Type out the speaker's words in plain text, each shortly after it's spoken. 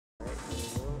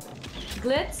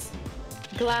glitz,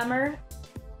 glamour,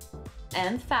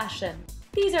 and fashion.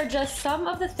 These are just some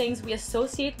of the things we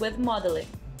associate with modeling.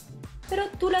 Pero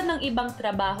tulad ng ibang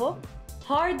trabaho,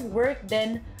 hard work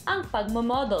din ang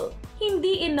pagmamodel.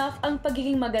 Hindi enough ang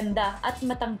pagiging maganda at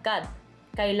matangkad.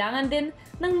 Kailangan din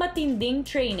ng matinding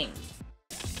training.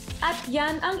 At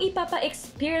yan ang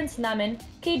ipapa-experience namin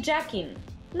kay Jacqueline,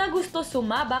 na gusto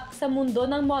sumabak sa mundo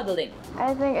ng modeling.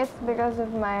 I think it's because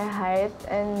of my height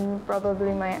and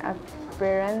probably my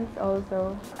appearance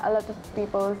also. A lot of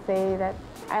people say that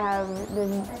I have the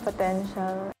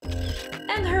potential.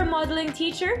 And her modeling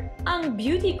teacher, ang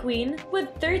beauty queen with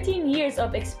 13 years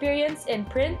of experience in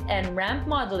print and ramp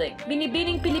modeling.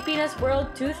 Binibining Pilipinas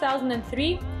World 2003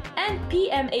 and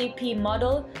PMAP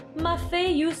model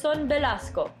Mafe Yuson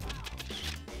Velasco.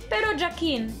 Pero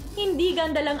Jacqueline, hindi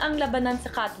ganda lang ang labanan sa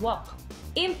catwalk.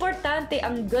 Importante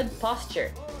ang good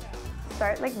posture.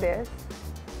 Start like this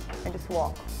and just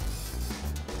walk.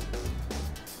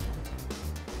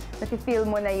 Nafe-feel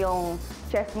mo na yung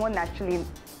chest mo naturally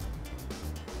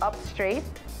up straight.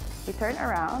 You turn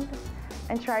around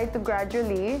and try to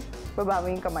gradually baba mo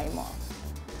yung kamay mo.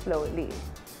 Slowly.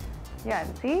 Yan,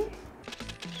 see?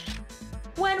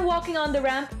 When walking on the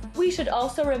ramp, we should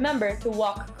also remember to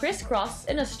walk crisscross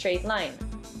in a straight line.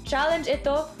 Challenge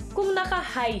ito kung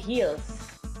naka-high heels.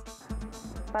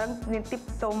 Parang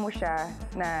nitiptoe mo siya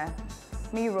na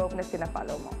may rope na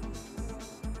sinafollow mo.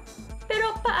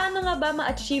 Pero paano nga ba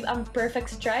ma-achieve ang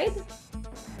perfect stride?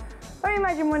 Or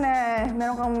imagine mo na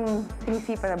meron kang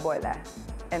sinisipa na bola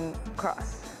and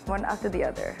cross, one after the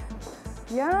other.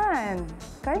 Yan!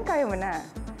 Kayang-kaya mo na.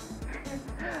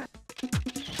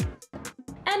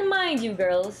 And mind you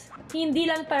girls, hindi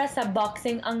lang para sa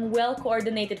boxing ang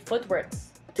well-coordinated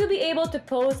footworks. To be able to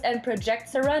pose and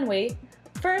project sa runway,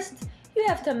 first, you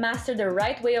have to master the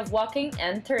right way of walking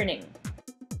and turning.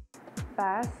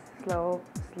 Fast, slow,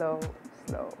 slow,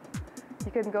 slow.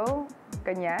 You can go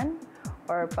ganyan,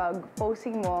 or pag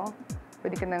posing mo,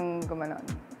 pwede ka nang gumanon.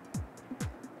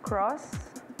 Cross,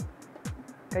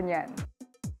 ganyan.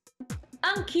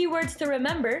 Ang keywords to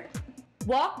remember,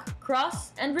 walk,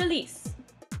 cross, and release.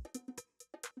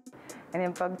 And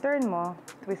then pag turn mo,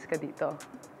 twist ka dito.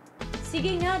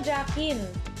 Sige nga, Jacqueline.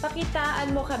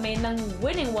 Pakitaan mo kami ng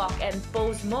winning walk and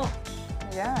pose mo.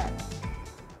 Ayan.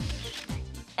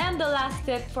 And the last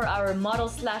tip for our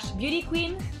model/beauty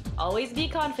queen, always be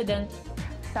confident.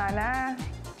 Sana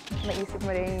maisip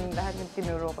mo rin lahat ng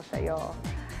tinuro ko sa'yo.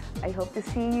 I hope to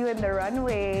see you in the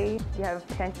runway. You have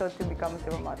potential to become a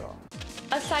supermodel.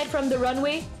 Aside from the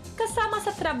runway, kasama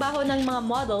sa trabaho ng mga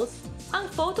models, ang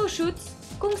photoshoots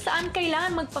kung saan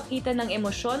kailangan magpakita ng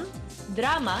emosyon,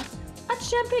 drama, at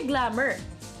syempre glamour.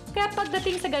 Kaya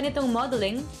pagdating sa ganitong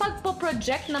modeling,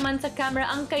 pagpo-project naman sa camera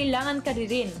ang kailangan ka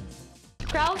rin.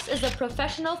 Kraus is a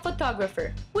professional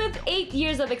photographer with 8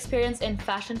 years of experience in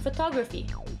fashion photography.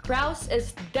 Kraus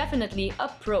is definitely a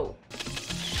pro.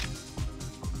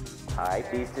 Hi,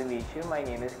 pleased to meet you. My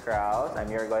name is Kraus.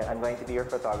 I'm going to be your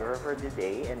photographer for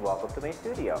today, and welcome to my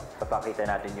studio. Papakita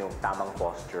natin yung tamang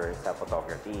posture sa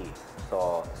photography.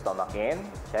 So, stomach in,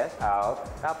 chest out,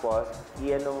 tapos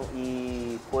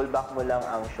i-pull back mo lang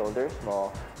ang shoulders mo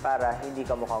para hindi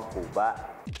ka mukhang kuba.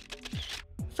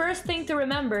 First thing to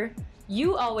remember,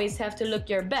 you always have to look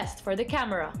your best for the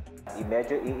camera.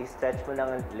 Medyo i-stretch mo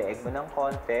lang ang leeg mo ng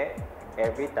konti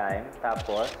every time,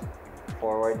 tapos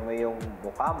forward mo yung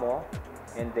mukha mo,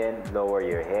 and then lower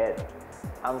your head.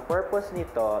 Ang purpose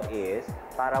nito is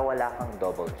para wala kang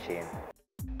double chin.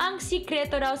 Ang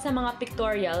sikreto raw sa mga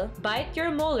pictorial, bite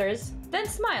your molars, then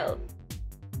smile.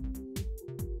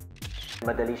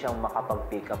 Madali siyang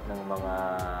makapag-pick up ng mga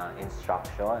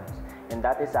instructions. And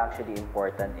that is actually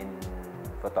important in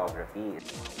photography.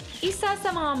 Isa sa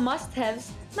mga must-haves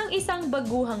ng isang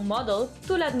baguhang model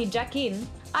tulad ni Jacqueline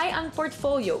ay ang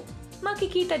portfolio.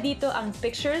 Makikita dito ang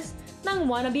pictures ng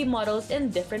wannabe models in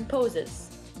different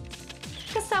poses.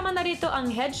 Kasama na rito ang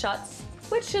headshots,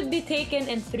 which should be taken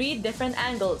in 3 different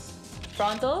angles: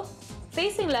 frontal,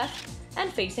 facing left,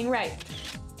 and facing right.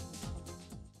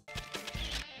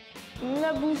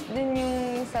 Na-boost din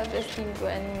yung self-esteem ko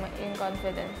and yung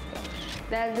confidence ko.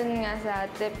 Dahil dun nga sa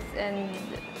tips and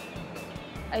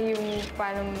yung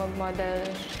paano mag-model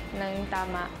ng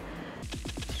tama.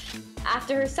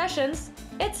 After her sessions,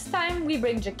 it's time we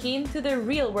bring Jacqueline to the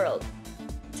real world.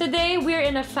 Today, we're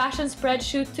in a fashion spread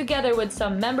shoot together with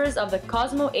some members of the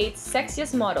Cosmo 8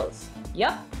 Sexiest Models.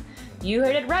 Yup, you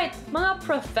heard it right, mga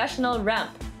professional ramp,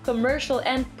 commercial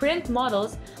and print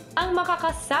models ang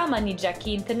makakasama ni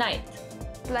Jacqueline tonight.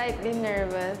 Slightly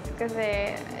nervous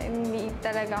kasi hindi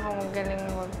talaga ako magaling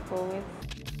mag-pose.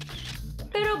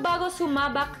 Pero bago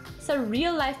sumabak sa sa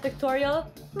real-life pictorial,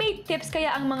 may tips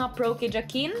kaya ang mga pro kay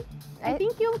Jaquin? I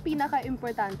think yung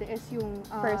pinaka-importante is yung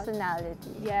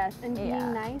Personality. yes, and being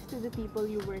Yeah. nice to the people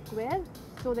you work with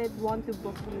so they'd want to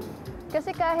book you.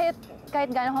 Kasi kahit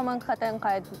gaano ka man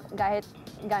katangkad, kahit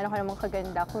gaano ka naman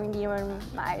kaganda, kung hindi naman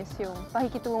maayos yung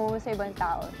pakikitungo mo sa ibang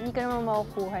tao, hindi ka naman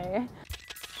makukuha eh.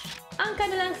 Ang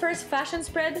kanilang first fashion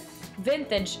spread,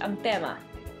 vintage ang tema.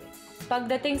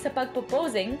 Pagdating sa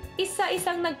pagpo-posing,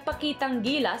 isa-isang nagpakitang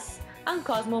gilas ang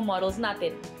Cosmo models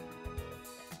natin.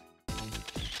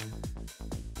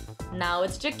 Now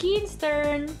it's Jaquin's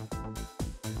turn.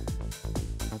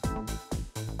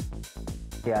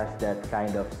 She has that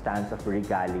kind of stance of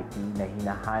regality na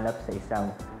hinahanap sa isang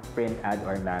print ad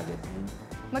or magazine.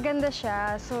 Maganda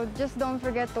siya, so just don't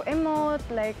forget to emote,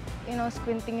 like, you know,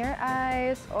 squinting your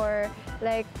eyes, or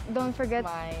like, don't forget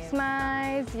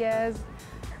smiles, yes.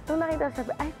 Nung nakita ko,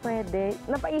 sabi, ay, pwede.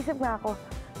 Napaisip nga ako,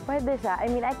 pwede siya.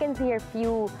 I mean, I can see her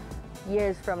few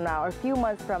years from now or few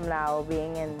months from now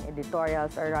being in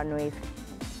editorials or runways.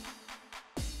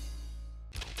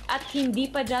 At hindi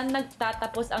pa dyan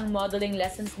nagtatapos ang modeling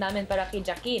lessons namin para kay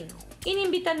Jaquin.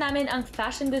 Inimbita namin ang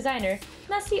fashion designer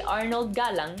na si Arnold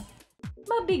Galang.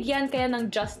 Mabigyan kaya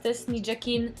ng justice ni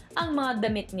Jaquin ang mga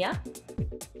damit niya?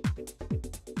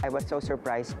 I was so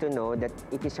surprised to know that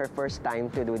it is her first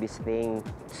time to do this thing.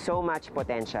 So much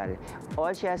potential.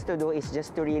 All she has to do is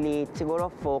just to really siguro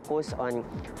focus on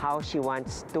how she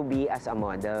wants to be as a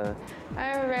model.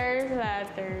 I'm very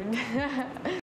flattered.